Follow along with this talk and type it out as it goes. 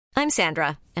I'm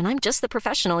Sandra, and I'm just the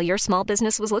professional your small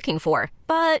business was looking for.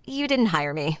 But you didn't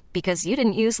hire me because you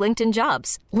didn't use LinkedIn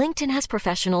Jobs. LinkedIn has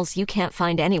professionals you can't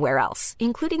find anywhere else,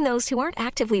 including those who aren't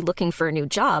actively looking for a new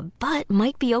job, but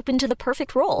might be open to the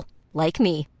perfect role, like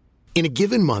me. In a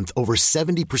given month, over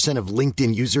 70% of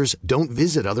LinkedIn users don't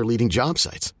visit other leading job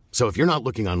sites. So if you're not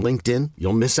looking on LinkedIn,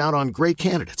 you'll miss out on great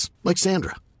candidates like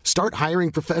Sandra. Start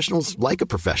hiring professionals like a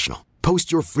professional.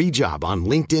 Post your free job on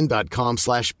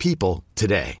linkedin.com/people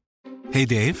today. Hey,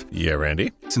 Dave. Yeah,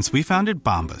 Randy. Since we founded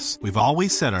Bombas, we've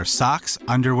always said our socks,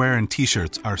 underwear, and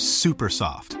T-shirts are super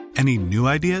soft. Any new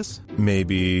ideas?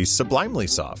 Maybe sublimely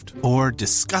soft. Or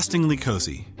disgustingly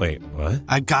cozy. Wait, what?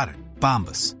 I got it.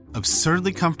 Bombas.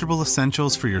 Absurdly comfortable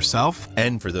essentials for yourself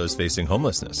and for those facing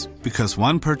homelessness. Because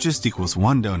one purchased equals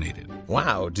one donated.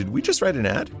 Wow, did we just write an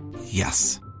ad?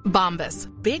 Yes. Bombas.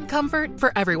 Big comfort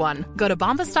for everyone. Go to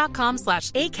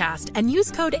bombas.com/ACAST and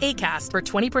use code ACAST for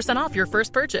 20% off your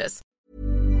first purchase.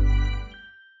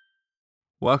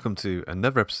 Welcome to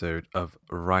another episode of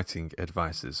Writing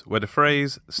Advices, where the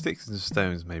phrase, "sticks and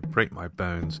stones may break my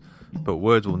bones, but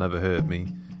words will never hurt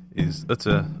me," is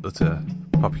utter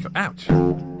poppycock. Ouch!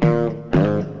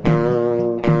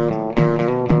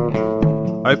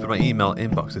 I opened my email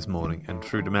inbox this morning, and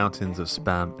through the mountains of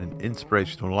spam and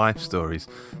inspirational life stories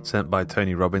sent by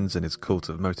Tony Robbins and his cult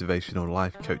of motivational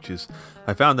life coaches,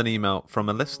 I found an email from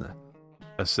a listener,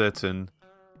 a certain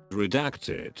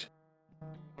Redacted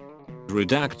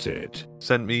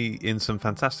sent me in some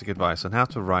fantastic advice on how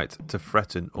to write to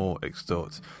threaten or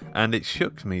extort, and it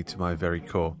shook me to my very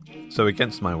core. So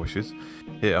against my wishes,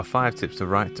 here are 5 tips to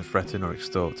write to threaten or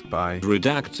extort by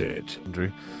Redacted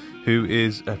Andrew, who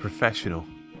is a professional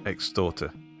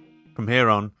extorter. From here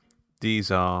on,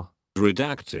 these are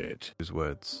Redacted his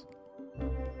words.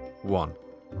 1.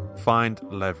 Find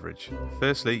leverage.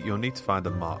 Firstly, you'll need to find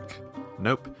a mark.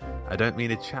 Nope, I don't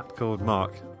mean a chap called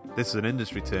Mark. This is an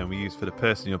industry term we use for the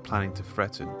person you're planning to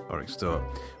threaten or extort.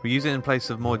 We use it in place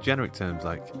of more generic terms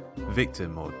like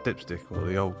victim or dipstick or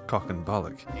the old cock and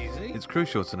bollock. Easy. It's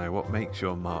crucial to know what makes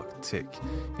your mark tick.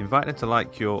 Invite them to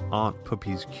like your Aunt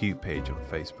Puppy's Cute page on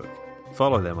Facebook.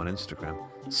 Follow them on Instagram.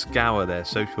 Scour their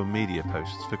social media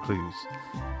posts for clues.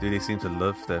 Do they seem to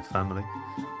love their family?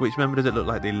 Which member does it look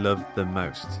like they love the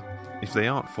most? If they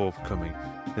aren't forthcoming,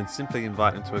 then simply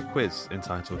invite them to a quiz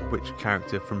entitled "Which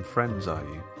character from Friends are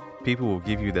you?" People will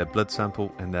give you their blood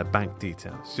sample and their bank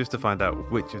details, just to find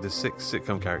out which of the 6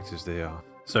 sitcom characters they are.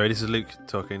 Sorry, this is Luke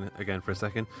talking again for a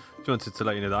second. Just wanted to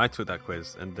let you know that I took that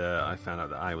quiz, and I found out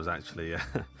that I was actually,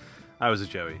 I was a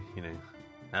Joey, you know.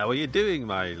 How are you doing,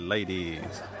 my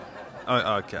ladies?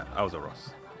 Oh, okay, I was a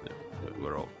Ross. Yeah,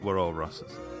 we're all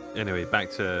Rosses. Anyway, back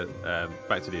to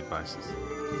the advices.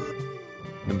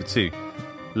 Number 2,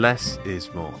 less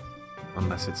is more,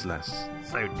 unless it's less.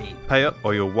 So deep. Pay up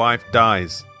or your wife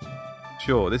dies.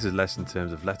 Sure, this is less in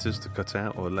terms of letters to cut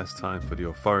out or less time for the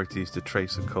authorities to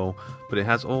trace a call, but it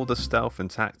has all the stealth and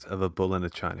tact of a bull in a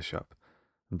china shop.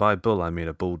 And by bull I mean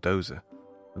a bulldozer,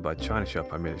 and by china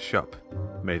shop I mean a shop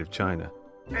made of china.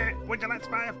 Would you like to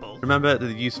buy a bull? Remember that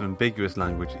the use of ambiguous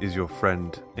language is your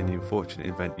friend in the unfortunate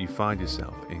event you find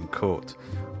yourself in court.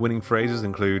 Winning phrases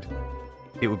include,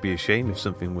 "It would be a shame if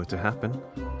something were to happen,"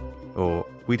 or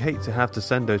 "We'd hate to have to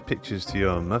send those pictures to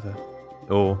your mother,"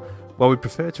 or "While we'd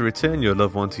prefer to return your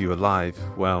loved one to you alive,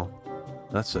 well,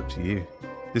 that's up to you."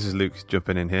 This is Luke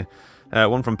jumping in here.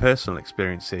 One from personal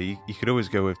experience here. You could always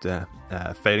go with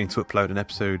failing to upload an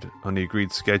episode on the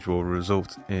agreed schedule will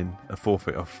result in a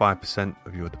forfeit of 5%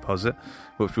 of your deposit,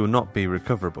 which will not be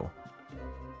recoverable.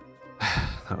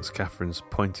 That was Catherine's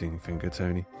pointing finger,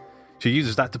 Tony. She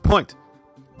uses that to point.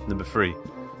 Number 3.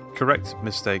 Correct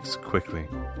mistakes quickly.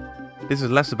 This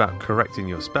is less about correcting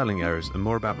your spelling errors and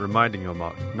more about reminding your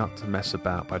mark not to mess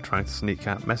about by trying to sneak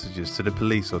out messages to the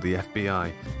police or the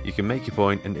FBI. You can make your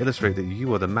point and illustrate that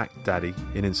you are the Mac Daddy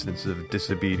in incidents of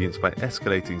disobedience by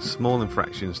escalating small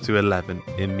infractions to 11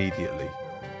 immediately.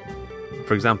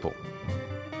 For example,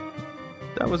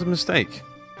 "That was a mistake.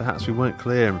 Perhaps we weren't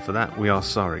clear, and for that we are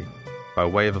sorry. By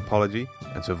way of apology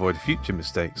and to avoid future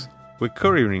mistakes, we're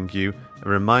couriering you a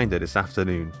reminder this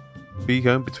afternoon. Be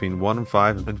home between 1 and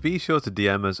 5, and be sure to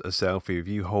DM us a selfie of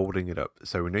you holding it up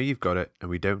so we know you've got it and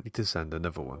we don't need to send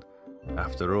another one.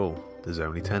 After all, there's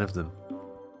only 10 of them."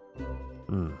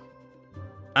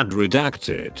 And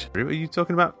Redacted. Are you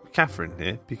talking about Catherine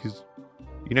here? Because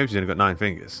you know she's only got 9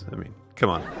 fingers. I mean, come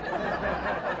on. It's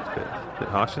a bit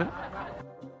harsh, isn't it?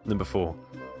 Number 4.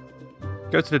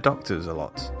 Go to the doctors a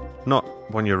lot. Not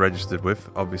one you're registered with,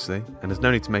 obviously, and there's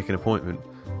no need to make an appointment,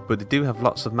 but they do have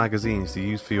lots of magazines to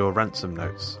use for your ransom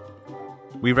notes.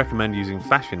 We recommend using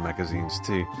fashion magazines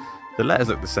too. The letters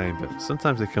look the same, but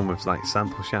sometimes they come with like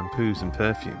sample shampoos and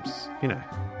perfumes. You know,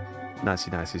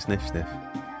 nicey sniff sniff.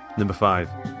 Number 5.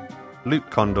 Luke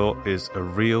Condor is a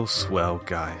real swell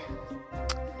guy.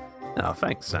 Oh,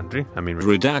 thanks, Andrew. I mean,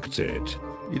 Redacted.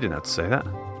 you didn't have to say that.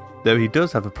 Though he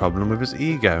does have a problem with his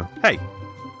ego. Hey!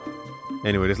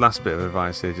 Anyway, this last bit of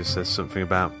advice here just says something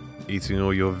about eating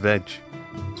all your veg.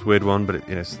 It's a weird one, but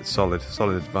it's solid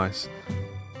advice.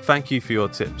 Thank you for your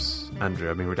tips, Andrew.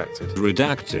 I mean, redacted.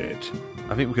 Redacted.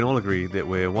 I think we can all agree that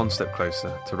we're one step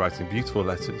closer to writing beautiful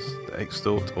letters that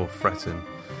extort or threaten.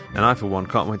 And I, for one,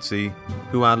 can't wait to see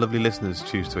who our lovely listeners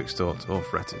choose to extort or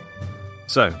threaten.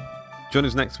 So, join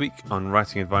us next week on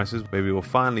Writing Advices, where we will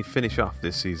finally finish off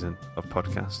this season of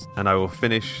podcasts. And I will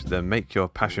finish the Make Your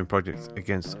Passion Project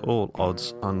Against All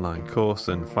Odds online course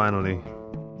and finally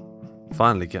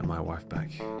get my wife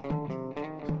back.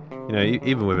 You know,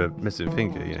 even with a missing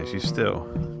finger, you know, she's still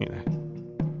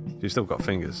got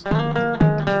fingers.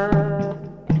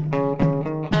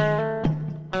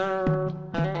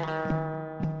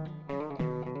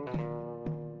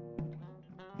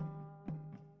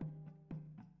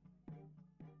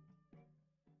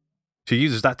 She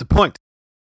uses that to point.